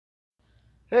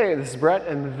Hey, this is Brett,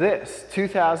 and this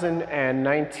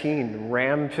 2019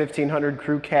 Ram 1500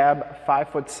 Crew Cab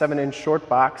 5'7" short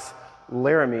box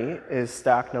Laramie is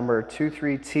stock number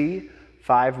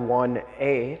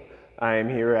 23T51A. I am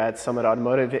here at Summit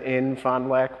Automotive in Fond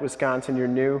du Lac, Wisconsin, your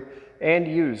new and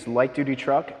used light-duty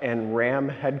truck and Ram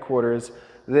headquarters.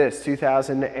 This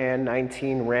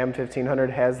 2019 Ram 1500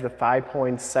 has the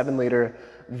 5.7-liter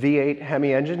V8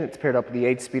 Hemi engine. It's paired up with the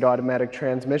 8-speed automatic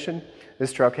transmission.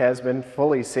 This truck has been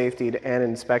fully safetied and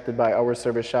inspected by our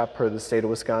service shop per the state of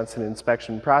Wisconsin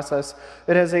inspection process.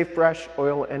 It has a fresh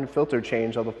oil and filter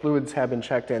change. All the fluids have been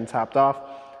checked and topped off,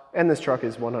 and this truck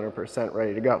is 100%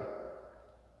 ready to go.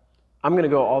 I'm going to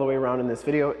go all the way around in this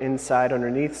video, inside,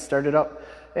 underneath, start it up,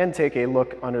 and take a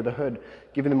look under the hood,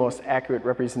 giving the most accurate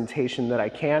representation that I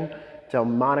can.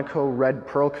 Delmonico red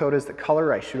pearl coat is the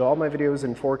color. I shoot all my videos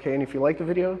in 4K, and if you like the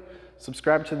video,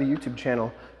 subscribe to the YouTube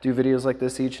channel. Do videos like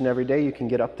this each and every day. You can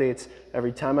get updates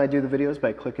every time I do the videos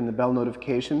by clicking the bell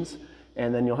notifications,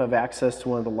 and then you'll have access to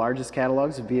one of the largest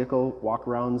catalogs of vehicle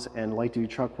walkarounds and light-duty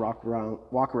truck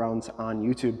walkarounds on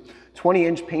YouTube.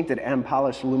 20-inch painted and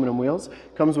polished aluminum wheels.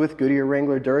 Comes with Goodyear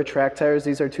Wrangler Duratrac tires.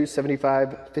 These are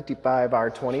 275/55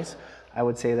 R20s. I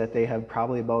would say that they have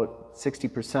probably about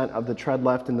 60% of the tread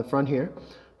left in the front here.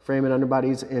 Frame and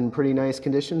underbody's in pretty nice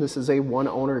condition. This is a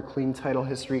one-owner, clean title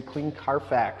history, clean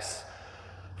CARFAX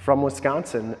from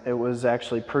Wisconsin. It was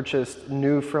actually purchased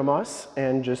new from us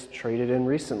and just traded in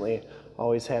recently.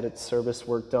 Always had its service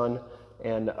work done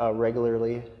and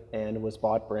regularly, and was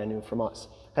bought brand new from us.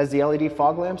 Has the LED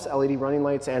fog lamps, LED running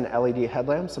lights, and LED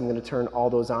headlamps. I'm going to turn all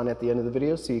those on at the end of the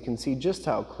video so you can see just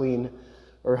how clean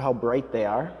or how bright they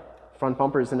are. Front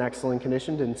bumper is in excellent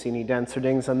condition, didn't see any dents or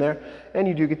dings on there, and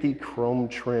you do get the chrome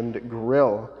trimmed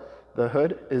grille. The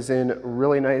hood is in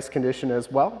really nice condition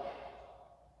as well.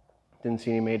 Didn't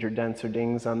see any major dents or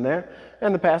dings on there.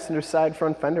 And the passenger side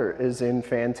front fender is in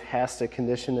fantastic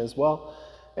condition as well.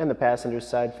 And the passenger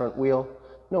side front wheel,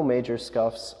 no major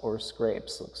scuffs or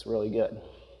scrapes. Looks really good.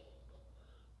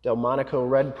 Delmonico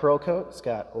red pearl coat. It's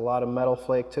got a lot of metal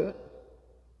flake to it.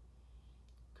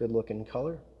 Good looking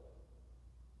color.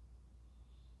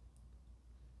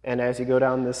 And as you go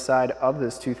down this side of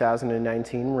this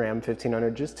 2019 Ram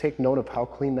 1500, just take note of how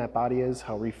clean that body is,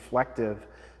 how reflective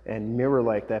and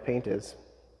mirror-like that paint is.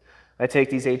 I take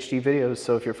these HD videos,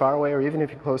 so if you're far away or even if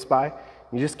you're close by,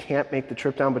 you just can't make the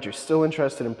trip down, but you're still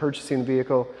interested in purchasing the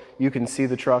vehicle, you can see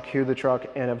the truck, hear the truck,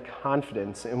 and have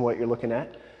confidence in what you're looking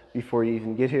at before you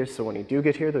even get here. So when you do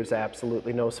get here, there's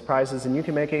absolutely no surprises, and you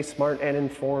can make a smart and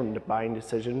informed buying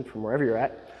decision from wherever you're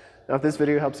at. Now, if this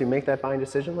video helps you make that buying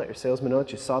decision, let your salesman know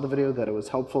that you saw the video, that it was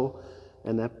helpful,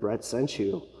 and that Brett sent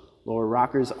you. Lower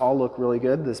rockers all look really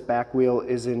good. This back wheel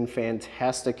is in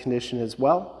fantastic condition as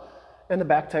well. And the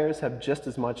back tires have just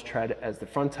as much tread as the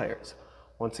front tires.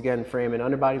 Once again, frame and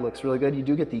underbody looks really good. You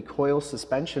do get the coil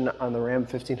suspension on the Ram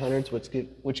 1500s,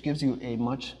 which gives you a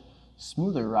much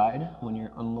smoother ride when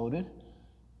you're unloaded.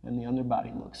 And the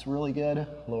underbody looks really good.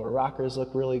 Lower rockers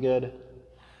look really good.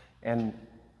 And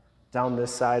down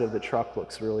this side of the truck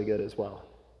looks really good as well.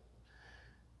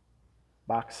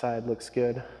 Box side looks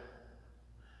good.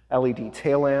 LED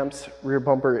tail lamps. Rear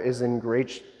bumper is in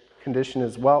great condition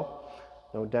as well.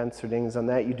 No dents or dings on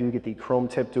that. You do get the chrome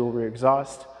tip dual rear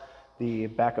exhaust, the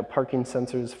backup parking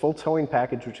sensors, full towing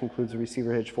package, which includes a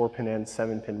receiver hitch, 4-pin and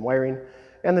 7-pin wiring,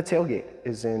 and the tailgate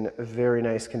is in very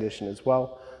nice condition as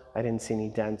well. I didn't see any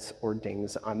dents or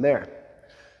dings on there.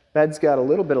 Bed's got a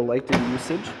little bit of light duty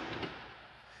usage.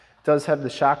 Does have the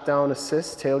shock down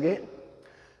assist tailgate,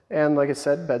 and like I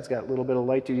said, bed's got a little bit of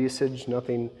light duty usage,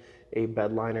 nothing a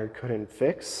bed liner couldn't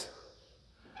fix.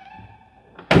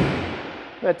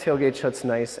 That tailgate shuts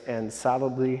nice and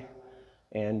solidly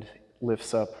and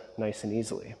lifts up nice and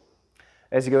easily.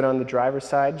 As you go down the driver's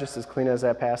side, just as clean as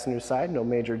that passenger side, no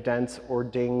major dents or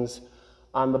dings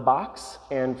on the box.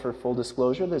 And for full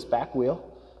disclosure, this back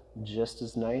wheel, just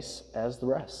as nice as the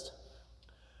rest.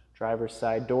 Driver's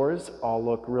side doors all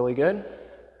look really good.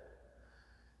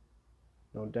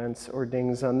 No dents or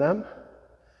dings on them.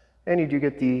 And you do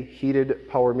get the heated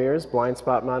power mirrors, blind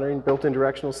spot monitoring, built-in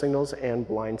directional signals, and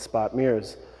blind spot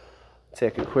mirrors.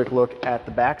 Take a quick look at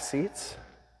the back seats.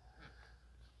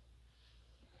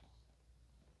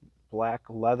 Black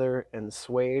leather and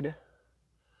suede.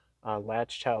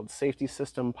 Latch child safety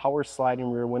system, power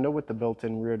sliding rear window with the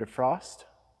built-in rear defrost.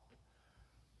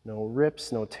 No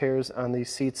rips, no tears on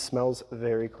these seats. Smells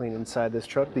very clean inside this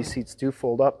truck. These seats do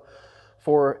fold up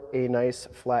for a nice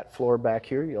flat floor back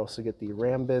here. You also get the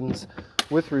Ram bins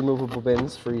with removable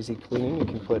bins for easy cleaning. You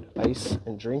can put ice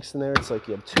and drinks in there. It's like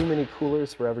you have too many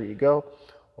coolers wherever you go.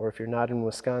 or if you're not in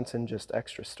Wisconsin, just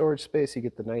extra storage space. You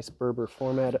get the nice Berber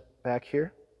format back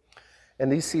here.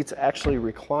 And these seats actually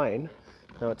recline.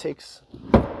 Now it takes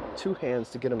two hands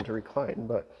to get them to recline,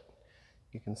 but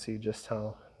you can see just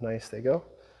how nice they go.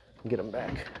 And get them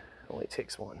back, it only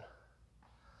takes one.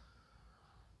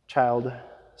 Child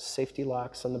safety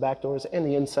locks on the back doors, and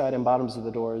the inside and bottoms of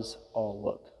the doors all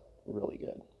look really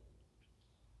good.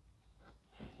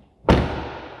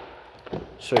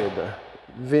 Show you the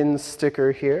VIN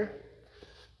sticker here.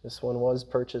 This one was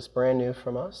purchased brand new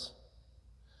from us.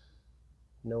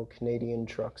 No Canadian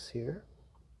trucks here.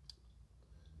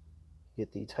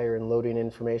 Get the tire and loading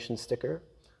information sticker.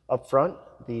 Up front,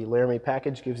 the Laramie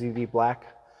package gives you the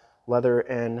black leather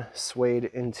and suede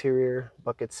interior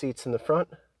bucket seats in the front.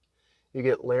 You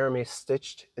get Laramie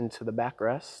stitched into the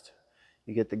backrest.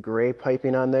 You get the gray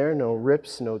piping on there, no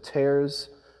rips, no tears.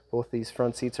 Both these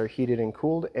front seats are heated and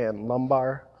cooled, and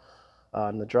lumbar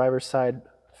on the driver's side,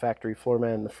 factory floor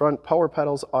mat in the front, power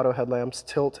pedals, auto headlamps,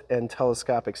 tilt and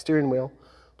telescopic steering wheel,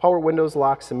 power windows,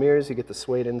 locks and mirrors. You get the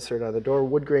suede insert on the door,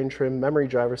 wood grain trim, memory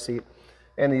driver seat,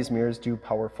 and these mirrors do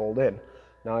power fold in.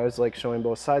 Now I always like showing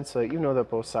both sides so that you know that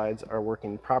both sides are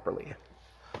working properly.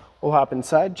 We'll hop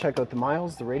inside, check out the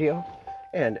miles, the radio,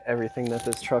 and everything that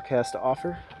this truck has to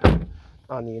offer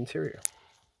on the interior.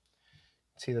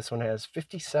 See, this one has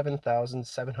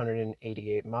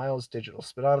 57,788 miles, digital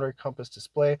speedometer, compass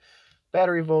display,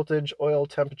 battery voltage, oil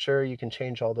temperature. You can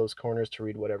change all those corners to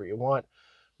read whatever you want.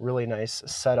 Really nice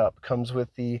setup. Comes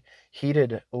with the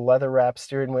heated leather wrap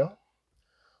steering wheel,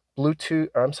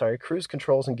 cruise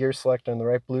controls and gear select on the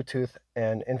right, Bluetooth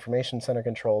and information center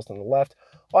controls on the left,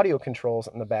 audio controls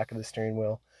on the back of the steering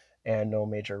wheel, and no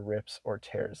major rips or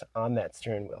tears on that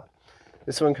steering wheel.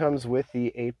 This one comes with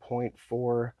the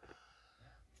 8.4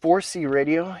 4C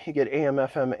radio. You get AM,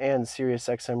 FM, and Sirius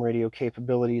XM radio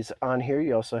capabilities on here.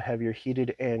 You also have your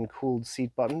heated and cooled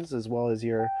seat buttons, as well as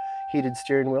your heated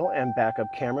steering wheel and backup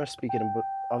camera. Speaking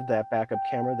of that backup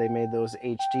camera, they made those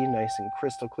HD, nice and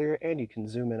crystal clear, and you can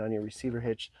zoom in on your receiver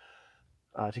hitch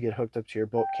to get hooked up to your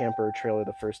boat, camper, or trailer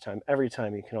the first time, every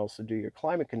time. You can also do your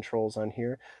climate controls on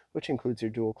here, which includes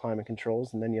your dual climate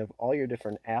controls, and then you have all your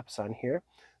different apps on here.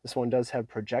 This one does have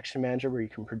Projection Manager, where you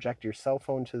can project your cell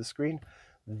phone to the screen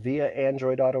via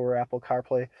Android Auto or Apple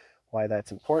CarPlay. Why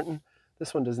that's important.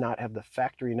 This one does not have the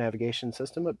factory navigation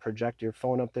system, but project your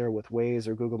phone up there with Waze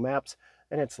or Google Maps,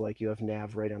 and it's like you have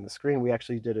nav right on the screen. We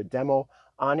actually did a demo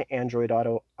on Android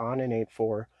Auto on an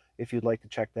 8.4. If you'd like to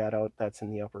check that out, that's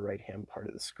in the upper right-hand part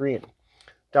of the screen.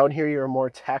 Down here, your more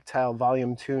tactile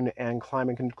volume, tune, and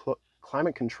climate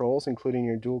controls, including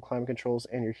your dual climate controls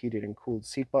and your heated and cooled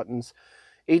seat buttons.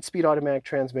 8-speed automatic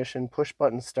transmission,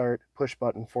 push-button start,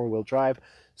 push-button four-wheel drive,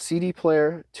 CD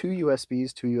player, 2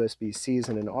 USBs, 2 USB-Cs,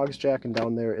 and an aux jack, and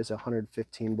down there is a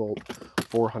 115-volt,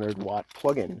 400-watt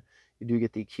plug-in. You do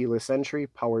get the keyless entry,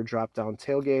 power drop-down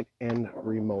tailgate, and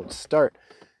remote start.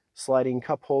 Sliding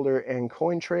cup holder and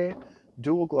coin tray,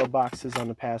 dual glove boxes on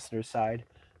the passenger side,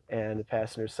 and the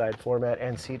passenger side floor mat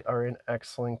and seat are in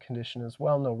excellent condition as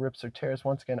well. No rips or tears.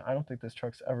 Once again, I don't think this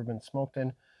truck's ever been smoked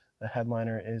in. The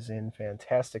headliner is in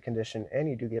fantastic condition, and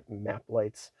you do get map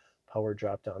lights, power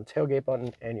drop-down tailgate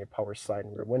button, and your power slide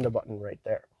and rear window button right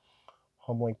there.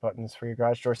 Homelink buttons for your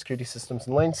garage door security systems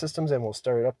and lane systems, and we'll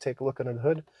start it up, take a look under the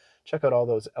hood, check out all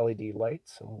those LED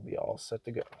lights, and we'll be all set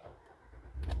to go.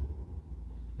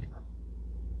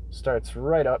 Starts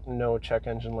right up, no check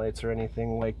engine lights or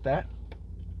anything like that.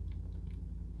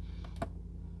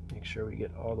 Make sure we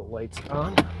get all the lights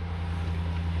on.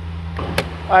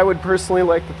 I would personally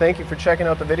like to thank you for checking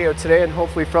out the video today, and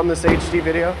hopefully from this HD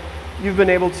video, you've been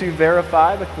able to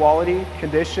verify the quality,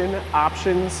 condition,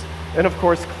 options, and of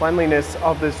course cleanliness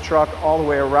of this truck all the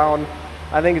way around.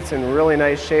 I think it's in really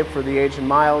nice shape for the age and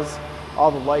miles.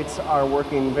 All the lights are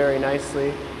working very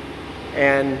nicely.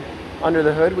 And under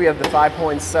the hood, we have the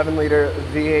 5.7 liter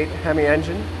V8 Hemi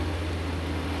engine.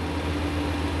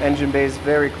 Engine bay is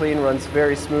very clean, runs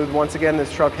very smooth. Once again,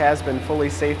 this truck has been fully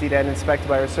safetied and inspected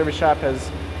by our service shop, has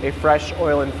a fresh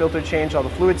oil and filter change. All the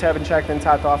fluids have been checked and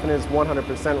topped off and is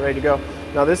 100% ready to go.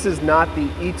 Now this is not the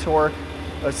e-torque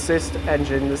assist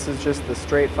engine, this is just the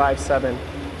straight 5.7,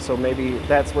 so maybe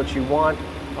that's what you want.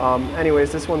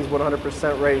 Anyways, this one's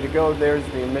 100% ready to go. There's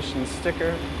the emissions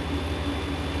sticker.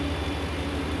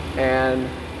 And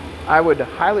I would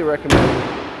highly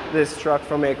recommend this truck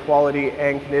from a quality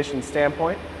and condition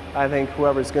standpoint. I think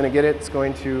whoever's going to get it is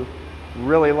going to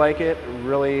really like it,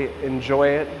 really enjoy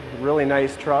it. Really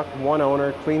nice truck, one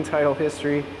owner, clean title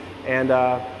history, and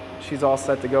she's all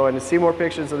set to go. And to see more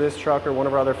pictures of this truck or one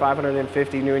of our other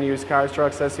 550 new and used cars,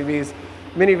 trucks, SUVs,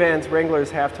 minivans,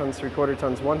 Wranglers, half tons, 3/4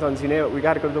 tons, 1 tons, you name it. We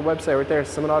got to go to the website right there,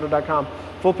 summitauto.com.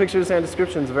 Full pictures and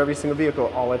descriptions of every single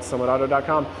vehicle, all at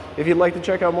summitauto.com. If you'd like to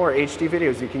check out more HD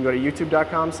videos, you can go to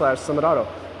youtube.com/summitauto.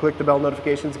 Click the bell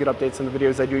notifications, get updates on the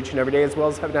videos I do each and every day, as well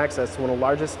as having access to one of the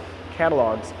largest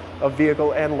catalogs of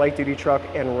vehicle and light-duty truck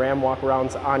and Ram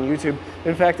walkarounds on YouTube.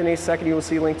 In fact, in a second, you will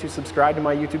see a link to subscribe to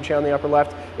my YouTube channel in the upper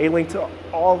left, a link to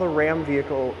all the Ram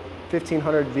vehicle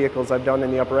 1,500 vehicles I've done in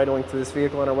the upper right, a link to this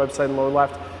vehicle on our website in the lower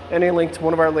left, and a link to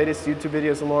one of our latest YouTube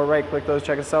videos in the lower right. Click those,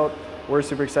 check us out. We're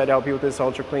super excited to help you with this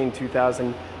ultra clean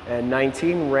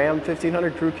 2019 Ram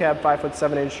 1500 Crew Cab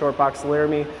 5'7" short box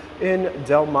Laramie in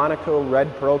Delmonico red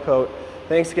Pearlcoat.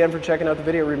 Thanks again for checking out the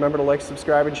video. Remember to like,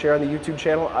 subscribe, and share on the YouTube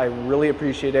channel. I really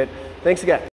appreciate it. Thanks again.